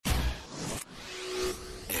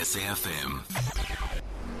SAFM.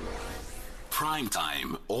 Prime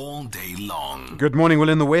time all day long. Good morning. Well,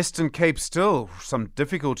 in the Western Cape, still some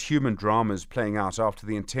difficult human dramas playing out after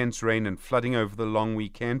the intense rain and flooding over the long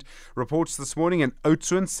weekend. Reports this morning in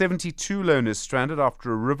Oudtshoorn, 72 loners stranded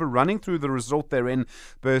after a river running through the resort they're in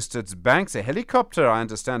burst its banks. A helicopter, I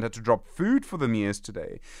understand, had to drop food for them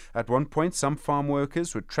yesterday. At one point, some farm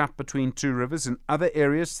workers were trapped between two rivers. In other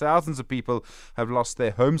areas, thousands of people have lost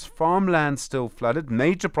their homes. Farmland still flooded.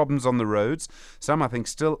 Major problems on the roads. Some, I think,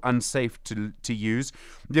 still unsafe to use.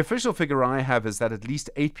 The official figure I have is that at least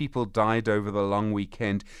 8 people died over the long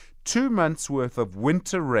weekend. 2 months worth of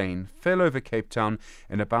winter rain fell over Cape Town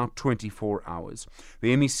in about 24 hours.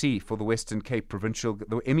 The MEC for the Western Cape Provincial,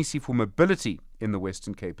 the MEC for Mobility in the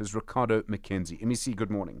Western Cape is Ricardo Mackenzie. MEC,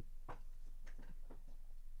 good morning.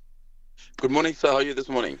 Good morning, sir. How are you this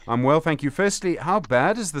morning? I'm well, thank you. Firstly, how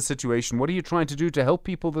bad is the situation? What are you trying to do to help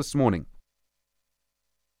people this morning?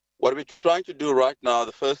 What we're trying to do right now,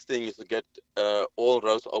 the first thing is to get all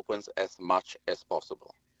roads open as much as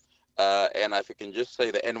possible. And if you can just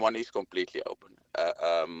say the N1 is completely open.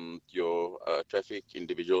 Your traffic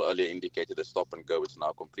individual earlier indicated the stop and go is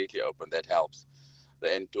now completely open. That helps. The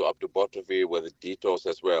N2 up to Botterville with the detours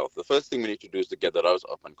as well. The first thing we need to do is to get the roads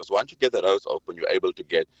open, because once you get the roads open, you're able to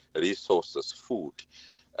get resources, food,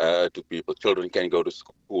 to people. Children can go to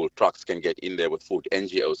school, trucks can get in there with food,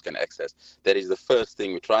 NGOs can access. That is the first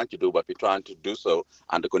thing we're trying to do, but we're trying to do so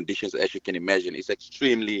under conditions, as you can imagine, it's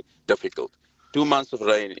extremely difficult. 2 months of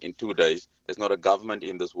rain in 2 days, there's not a government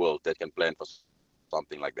in this world that can plan for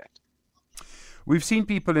something like that. We've seen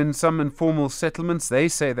people in some informal settlements. They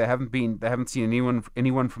say they haven't seen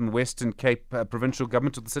anyone from the Western Cape provincial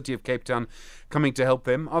government or the city of Cape Town coming to help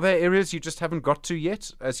them. Are there areas you just haven't got to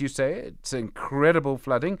yet? As you say, it's incredible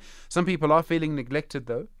flooding. Some people are feeling neglected,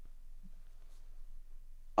 though.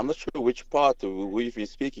 I'm not sure which part we've been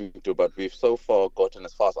speaking to, but we've so far gotten,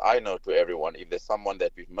 as far as I know, to everyone. If there's someone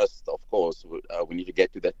that we've missed, of course, we need to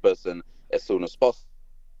get to that person as soon as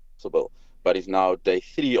possible. But it's now day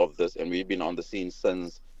 3 of this, and we've been on the scene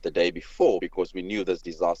since the day before because we knew this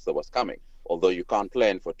disaster was coming. Although you can't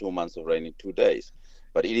plan for 2 months of rain in 2 days.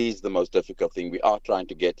 But it is the most difficult thing. We are trying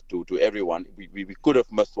to get to everyone. We could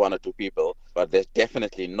have missed 1 or 2 people, but there's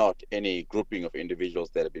definitely not any grouping of individuals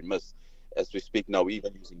that have been missed. As we speak now, we're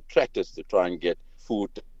even using tractors to try and get food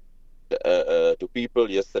to people.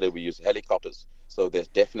 Yesterday, we used helicopters. So there's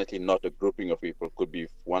definitely not a grouping of people. Could be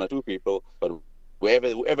 1 or 2 people, but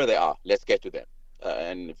wherever they are, let's get to them.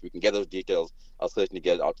 And if we can get those details, I'll certainly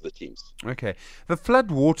get it out to the teams. Okay. The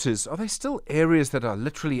flood waters, are there still areas that are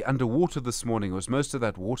literally underwater this morning, or is most of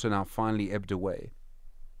that water now finally ebbed away?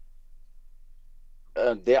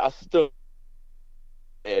 There are still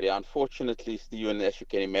area. Unfortunately, Stephen, as you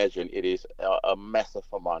can imagine, it is a massive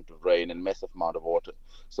amount of rain and massive amount of water.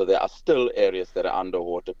 So there are still areas that are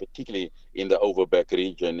underwater, particularly in the Overberg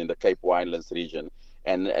region, in the Cape Winelands region.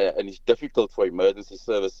 And it's difficult for emergency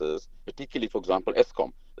services, particularly, for example,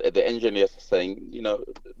 Eskom. The engineers are saying,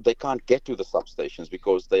 they can't get to the substations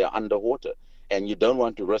because they are underwater. And you don't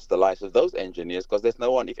want to risk the lives of those engineers because there's no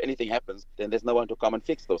one, if anything happens, then there's no one to come and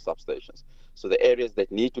fix those substations. So the areas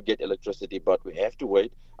that need to get electricity, but we have to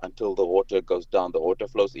wait until the water goes down. The water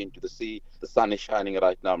flows into the sea. The sun is shining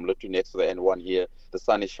right now. I'm looking next to the N1 here. The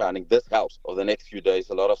sun is shining. This helps. Over the next few days,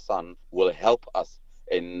 a lot of sun will help us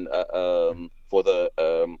in for the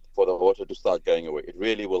water to start going away. It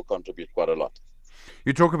really will contribute quite a lot.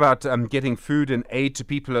 You talk about getting food and aid to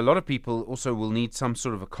people. A lot of people also will need some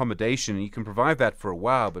sort of accommodation. You can provide that for a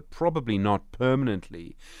while, but probably not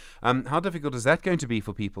permanently. How difficult is that going to be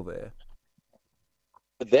for people there?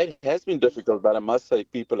 That has been difficult, but I must say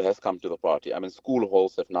people has come to the party. I mean, school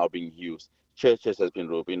halls have now been used. Churches has been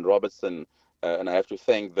moved. In Robertson, and I have to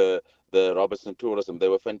thank the Robertson Tourism. They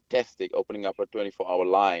were fantastic, opening up a 24-hour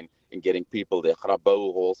line and getting people there.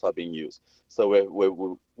 Grabouw halls are being used. So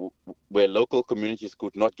where local communities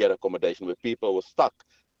could not get accommodation, where people were stuck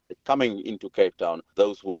coming into Cape Town,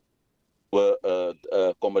 those who were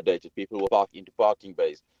accommodated, people were parked into parking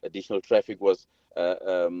bays. Additional traffic was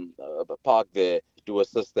parked there to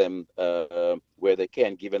assist them where they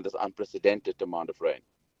can, given this unprecedented amount of rain.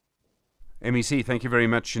 MEC, thank you very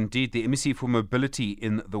much indeed. The MEC for Mobility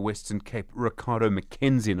in the Western Cape, Ricardo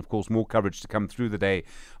Mackenzie, and of course more coverage to come through the day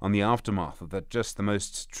on the aftermath of that, just the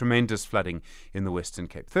most tremendous flooding in the Western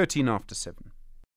Cape. 13 after 7.